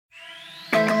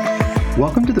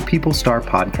Welcome to the People Star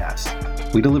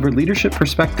podcast. We deliver leadership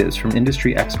perspectives from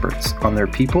industry experts on their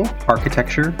people,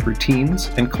 architecture, routines,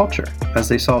 and culture as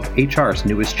they solve HR's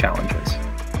newest challenges.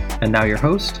 And now your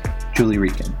host, Julie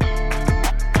Rieken.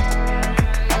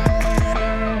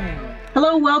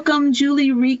 Hello, welcome,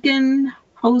 Julie Rieken,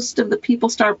 host of the People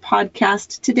Star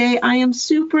podcast. Today, I am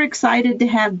super excited to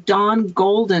have Don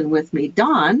Golden with me.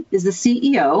 Don is the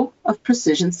CEO of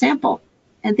Precision Sample,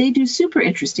 and they do super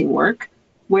interesting work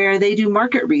where they do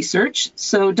market research.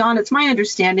 So, Don, it's my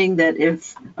understanding that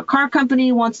if a car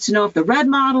company wants to know if the red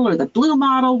model or the blue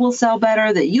model will sell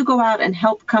better, that you go out and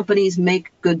help companies make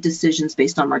good decisions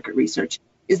based on market research.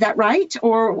 Is that right?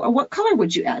 Or what color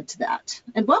would you add to that?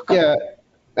 And welcome. Yeah.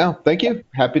 Oh, thank you.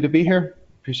 Happy to be here.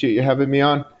 Appreciate you having me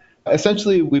on.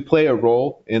 Essentially, we play a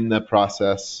role in the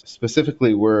process.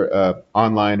 Specifically, we're an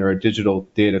online or a digital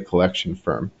data collection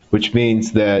firm, which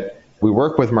means that we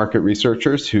work with market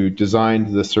researchers who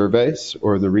designed the surveys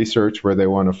or the research where they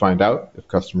want to find out if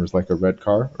customers like a red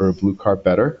car or a blue car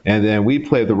better. And then we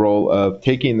play the role of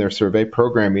taking their survey,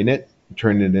 programming it,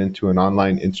 turning it into an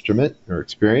online instrument or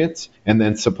experience, and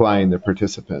then supplying the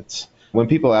participants. When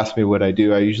people ask me what I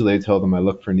do, I usually tell them I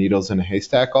look for needles in a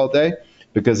haystack all day,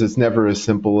 because it's never as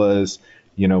simple as,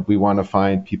 we want to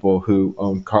find people who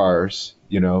own cars.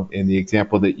 In the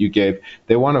example that you gave,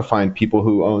 they want to find people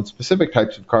who own specific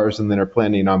types of cars and then are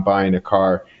planning on buying a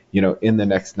car, in the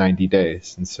next 90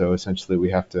 days. And so essentially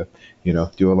we have to,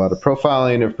 do a lot of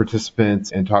profiling of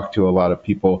participants and talk to a lot of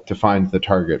people to find the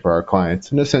target for our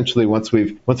clients. And essentially once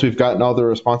we've gotten all the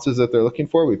responses that they're looking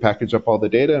for, we package up all the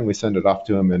data and we send it off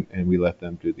to them and we let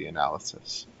them do the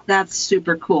analysis. That's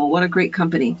super cool. What a great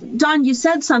company. Don, you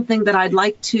said something that I'd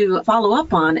like to follow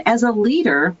up on. As a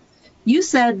leader, you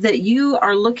said that you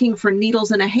are looking for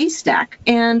needles in a haystack.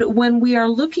 And when we are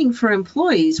looking for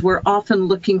employees, we're often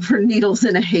looking for needles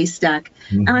in a haystack.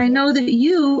 Mm-hmm. And I know that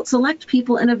you select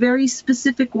people in a very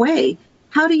specific way.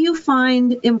 How do you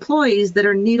find employees that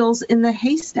are needles in the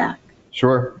haystack?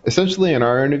 Sure. Essentially, in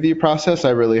our interview process,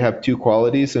 I really have two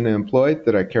qualities in an employee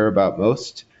that I care about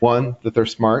most. One, that they're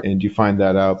smart, and you find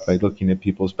that out by looking at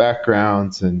people's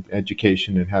backgrounds and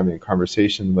education and having a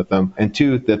conversation with them. And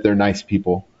two, that they're nice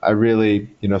people. I really,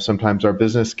 sometimes our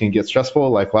business can get stressful,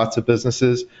 like lots of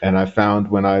businesses. And I've found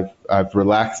when I've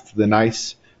relaxed the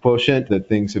nice quotient that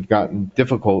things have gotten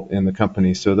difficult in the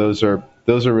company. So those are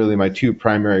really my two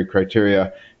primary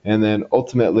criteria. And then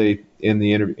ultimately, in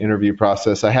the interview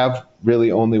process, I have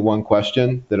really only one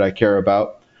question that I care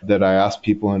about that I ask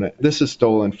people. And this is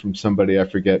stolen from somebody, I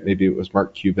forget, maybe it was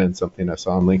Mark Cuban, something I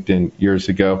saw on LinkedIn years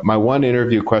ago. My one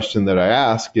interview question that I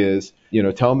ask is,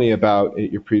 tell me about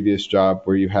your previous job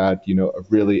where you had, a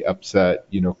really upset,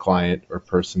 client or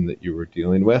person that you were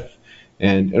dealing with.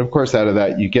 And of course, out of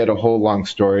that, you get a whole long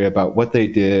story about what they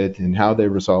did and how they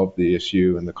resolved the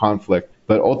issue and the conflict.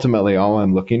 But ultimately, all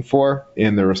I'm looking for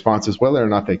in the response is whether or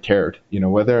not they cared,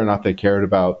 whether or not they cared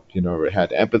about, or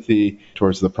had empathy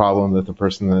towards the problem that the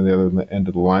person on the other end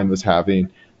of the line was having.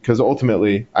 Because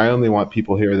ultimately, I only want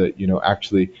people here that,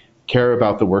 actually care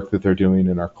about the work that they're doing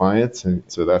in our clients. And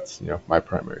so that's, my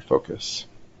primary focus.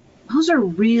 Those are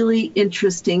really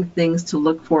interesting things to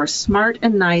look for, smart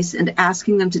and nice, and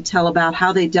asking them to tell about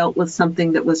how they dealt with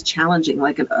something that was challenging,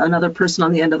 like another person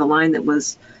on the end of the line that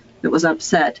was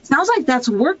upset. Sounds like that's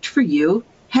worked for you.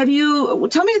 Tell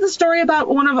me the story about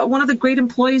one of the great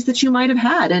employees that you might have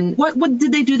had, and what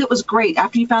did they do that was great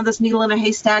after you found this needle in a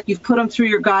haystack? You've put them through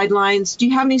your guidelines. Do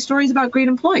you have any stories about great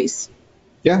employees?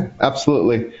 Yeah,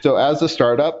 absolutely. So as a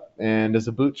startup and as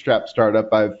a bootstrap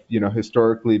startup, I've,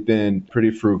 historically been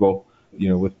pretty frugal,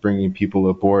 with bringing people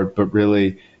aboard. But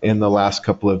really, in the last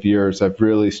couple of years, I've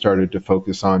really started to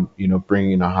focus on,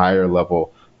 bringing a higher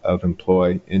level of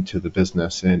employee into the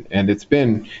business. And it's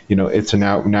been, it's an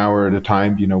hour at a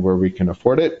time, where we can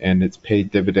afford it, and it's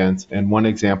paid dividends. And one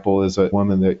example is a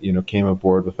woman that, came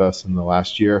aboard with us in the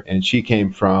last year, and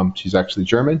she's actually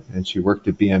German, and she worked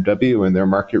at BMW in their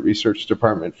market research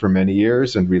department for many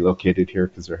years and relocated here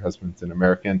because her husband's an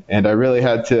American. And I really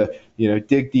had to,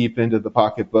 dig deep into the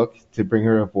pocketbook to bring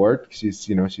her aboard. She's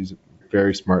a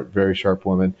very smart, very sharp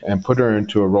woman, and put her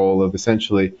into a role of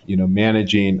essentially,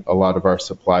 managing a lot of our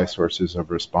supply sources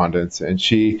of respondents. And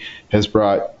she has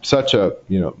brought such a,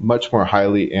 much more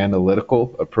highly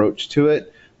analytical approach to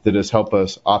it that has helped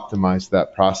us optimize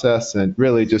that process and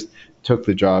really just took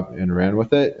the job and ran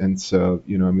with it. And so,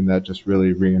 that just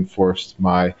really reinforced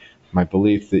my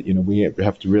belief that, we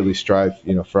have to really strive,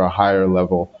 for a higher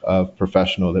level of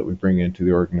professional that we bring into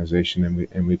the organization.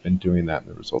 And we've been doing that,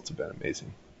 and the results have been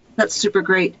amazing. That's super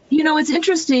great. It's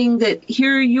interesting that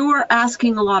here you're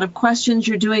asking a lot of questions.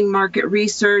 You're doing market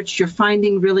research. You're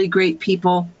finding really great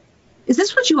people. Is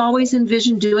this what you always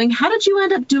envisioned doing? How did you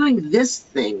end up doing this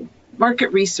thing,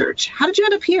 market research? How did you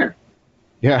end up here?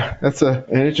 Yeah, that's an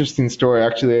interesting story.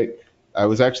 Actually, I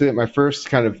was actually at my first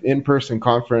kind of in-person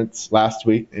conference last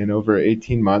week in over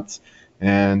 18 months.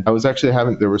 And I was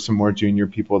actually there were some more junior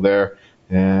people there.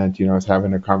 And, I was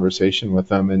having a conversation with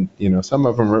them. And, some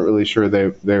of them weren't really sure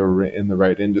they were in the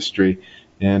right industry.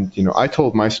 And, I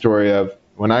told my story of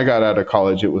when I got out of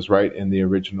college, it was right in the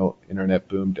original internet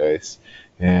boom days.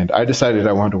 And I decided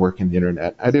I wanted to work in the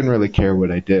internet. I didn't really care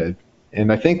what I did.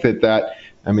 And I think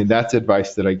that's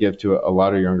advice that I give to a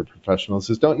lot of younger professionals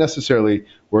is don't necessarily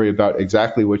worry about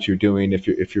exactly what you're doing. If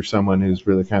you're someone who's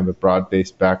really kind of a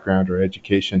broad-based background or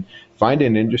education, find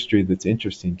an industry that's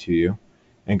interesting to you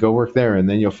and go work there, and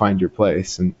then you'll find your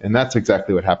place. And that's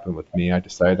exactly what happened with me. I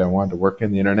decided I wanted to work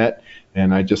in the internet,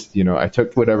 and I just, I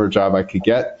took whatever job I could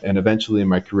get, and eventually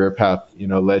my career path,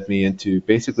 led me into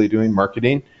basically doing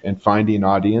marketing and finding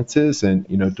audiences and,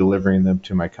 delivering them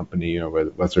to my company,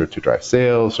 whether to drive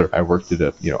sales or I worked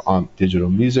at on digital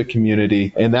music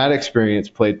community. And that experience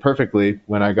played perfectly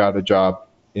when I got a job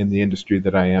in the industry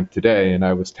that I am today. And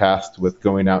I was tasked with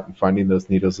going out and finding those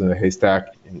needles in the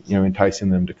haystack and, enticing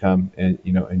them to come and,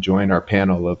 and join our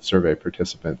panel of survey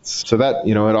participants. So that,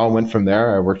 it all went from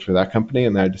there. I worked for that company,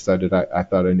 and then I decided I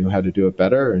thought I knew how to do it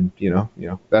better. And,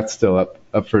 that's still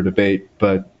up for debate,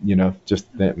 but,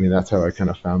 that's how I kind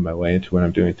of found my way into what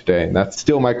I'm doing today. And that's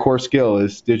still my core skill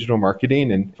is digital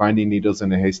marketing and finding needles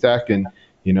in a haystack and,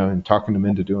 and talking them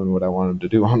into doing what I want them to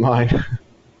do online.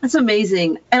 That's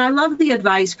amazing. And I love the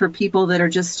advice for people that are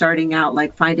just starting out,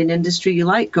 like find an industry you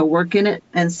like, go work in it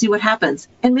and see what happens.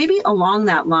 And maybe along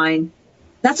that line,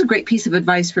 that's a great piece of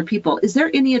advice for people. Is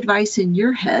there any advice in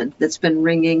your head that's been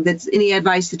ringing, that's any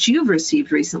advice that you've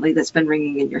received recently that's been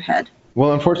ringing in your head?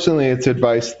 Well, unfortunately, it's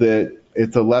advice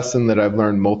it's a lesson that I've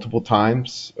learned multiple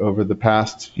times over the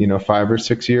past, 5 or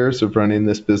 6 years of running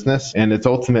this business. And it's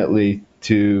ultimately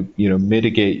to,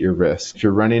 mitigate your risk. If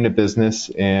you're running a business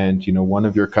and, one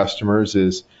of your customers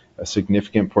is a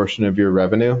significant portion of your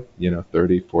revenue,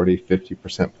 30, 40,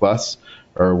 50% plus,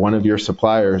 or one of your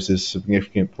suppliers is a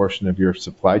significant portion of your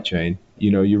supply chain,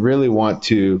 you really want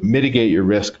to mitigate your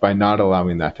risk by not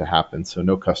allowing that to happen. So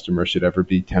no customer should ever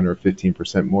be 10 or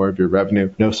 15% more of your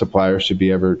revenue. No supplier should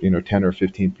be ever, 10 or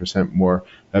 15% more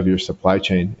of your supply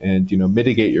chain. And,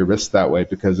 mitigate your risk that way,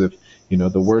 because if,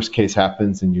 the worst case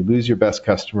happens and you lose your best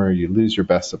customer, you lose your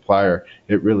best supplier,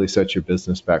 it really sets your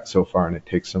business back so far, and it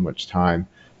takes so much time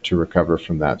to recover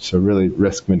from that. So really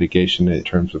risk mitigation in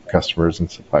terms of customers and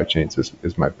supply chains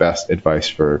is my best advice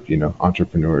for,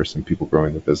 entrepreneurs and people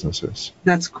growing their businesses.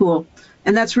 That's cool.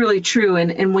 And that's really true.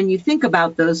 And when you think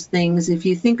about those things, if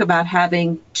you think about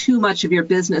having too much of your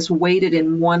business weighted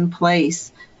in one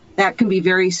place, that can be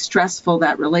very stressful,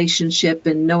 that relationship,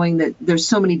 and knowing that there's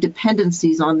so many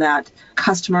dependencies on that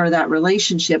customer, that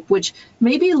relationship, which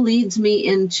maybe leads me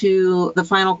into the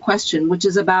final question, which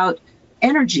is about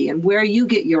energy and where you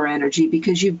get your energy,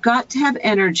 because you've got to have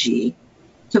energy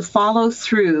to follow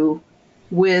through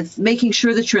with making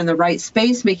sure that you're in the right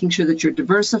space, making sure that you're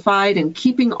diversified, and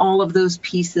keeping all of those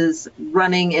pieces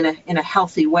running in a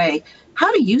healthy way.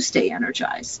 How do you stay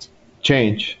energized?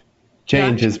 Change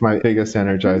is my biggest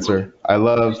energizer. I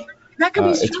love that. Can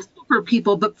be stressful for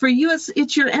people, but for you,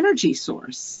 it's your energy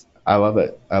source. I love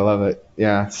it.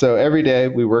 Yeah. So every day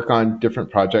we work on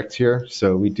different projects here.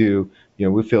 So we do,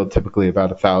 we field typically about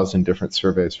 1,000 different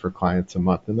surveys for clients a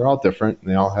month, and they're all different and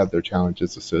they all have their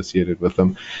challenges associated with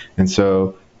them. And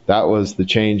so that was the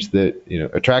change that,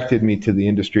 attracted me to the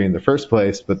industry in the first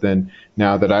place. But then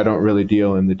now that I don't really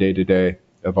deal in the day-to-day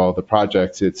of all the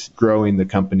projects, it's growing the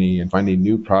company and finding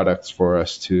new products for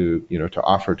us to, to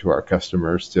offer to our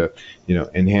customers to,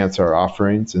 enhance our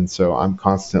offerings. And so I'm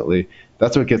constantly,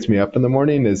 that's what gets me up in the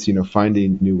morning is,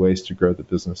 finding new ways to grow the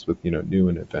business with, new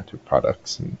and inventive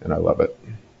products. And I love it.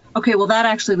 Okay, well, that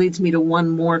actually leads me to one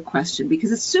more question,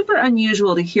 because it's super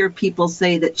unusual to hear people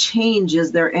say that change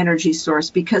is their energy source,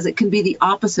 because it can be the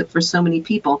opposite for so many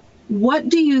people. What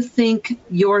do you think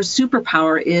your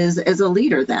superpower is as a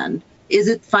leader then? Is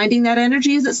it finding that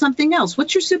energy? Is it something else?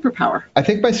 What's your superpower? I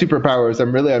think my superpower is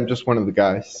I'm just one of the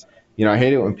guys. I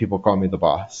hate it when people call me the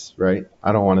boss, right?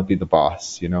 I don't want to be the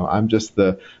boss. I'm just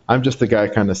the guy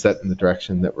kind of setting the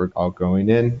direction that we're all going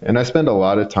in. And I spend a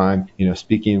lot of time,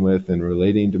 speaking with and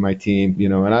relating to my team,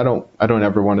 and I don't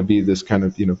ever want to be this kind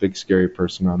of, big scary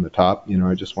person on the top.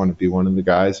 I just want to be one of the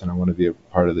guys, and I want to be a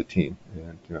part of the team.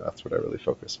 And, that's what I really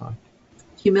focus on.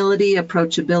 Humility,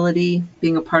 approachability,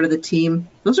 being a part of the team.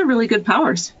 Those are really good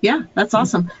powers. Yeah, that's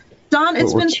awesome. Don,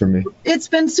 it's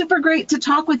been super great to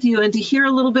talk with you and to hear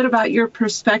a little bit about your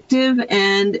perspective.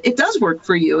 And it does work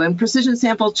for you. And Precision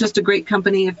Sample is just a great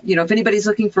company. If anybody's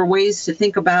looking for ways to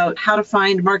think about how to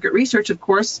find market research, of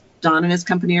course, Don and his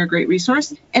company are a great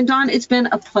resource. And Don, it's been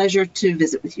a pleasure to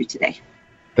visit with you today.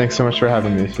 Thanks so much for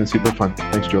having me. It's been super fun.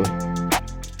 Thanks, Julie.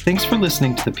 Thanks for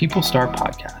listening to the PeopleStar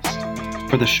podcast.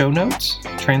 For the show notes,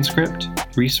 transcript,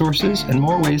 resources, and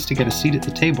more ways to get a seat at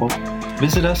the table,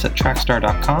 visit us at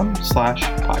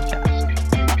trackstar.com/podcast.